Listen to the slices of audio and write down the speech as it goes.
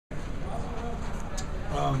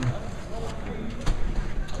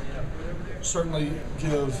Certainly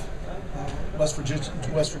give West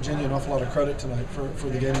Virginia an awful lot of credit tonight for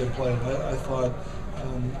the game they played. I thought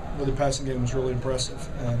the passing game was really impressive,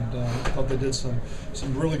 and I thought they did some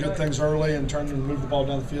really good things early and turned and moved the ball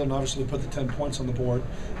down the field and obviously put the 10 points on the board.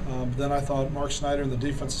 But then I thought Mark Snyder and the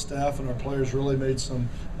defensive staff and our players really made some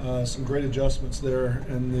great adjustments there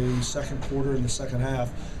in the second quarter and the second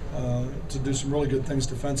half to do some really good things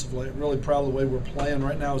defensively. I'm really proud of the way we're playing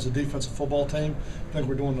right now as a defensive football team. I think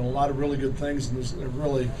we're doing a lot of really good things, and they're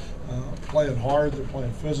really playing hard. They're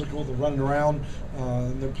playing physical. They're running around.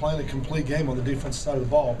 And they're playing a complete game on the defensive side of the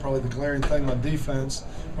ball. Probably the glaring thing on defense,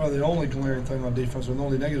 probably the only glaring thing on defense, or the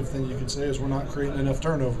only negative thing you could say is we're not creating enough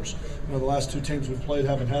turnovers. The last two teams we've played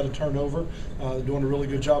haven't had a turnover. They're doing a really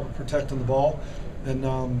good job of protecting the ball, and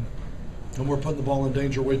we're putting the ball in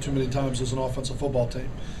danger way too many times as an offensive football team.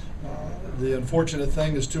 The unfortunate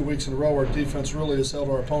thing is 2 weeks in a row our defense really has held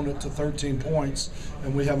our opponent to 13 points,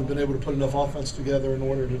 and we haven't been able to put enough offense together in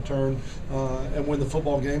order to turn and win the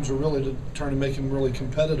football games, or really to turn and make them really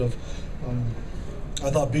competitive. I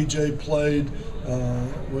thought BJ played,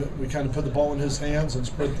 we kind of put the ball in his hands and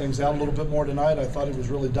spread things out a little bit more tonight. I thought he was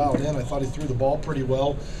really dialed in. I thought he threw the ball pretty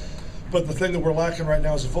well. But the thing that we're lacking right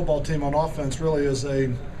now as a football team on offense really is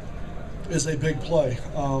a big play.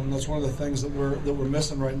 That's one of the things that we're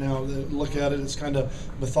missing right now. Look at it; it's kind of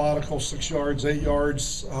methodical, 6 yards, 8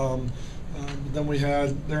 yards. Then we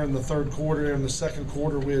had there in the third quarter, in the second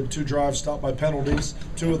quarter, we had 2 drives stopped by penalties.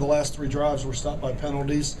 2 of the last 3 drives were stopped by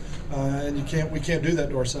penalties, and we can't do that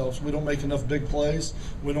to ourselves. We don't make enough big plays.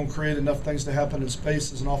 We don't create enough things to happen in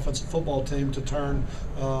space as an offensive football team to turn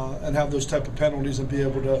and have those type of penalties and be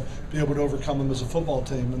able to overcome them as a football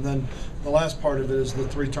team. And then the last part of it is the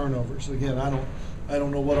 3 turnovers. Again, I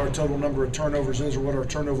don't know what our total number of turnovers is or what our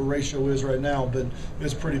turnover ratio is right now, but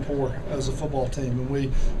it's pretty poor as a football team. And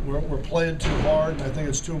we're playing too hard, and I think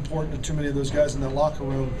it's too important to too many of those guys in that locker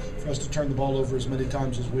room for us to turn the ball over as many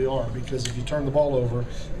times as we are. Because if you turn the ball over,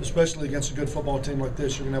 especially against a good football team like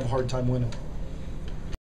this, you're going to have a hard time winning.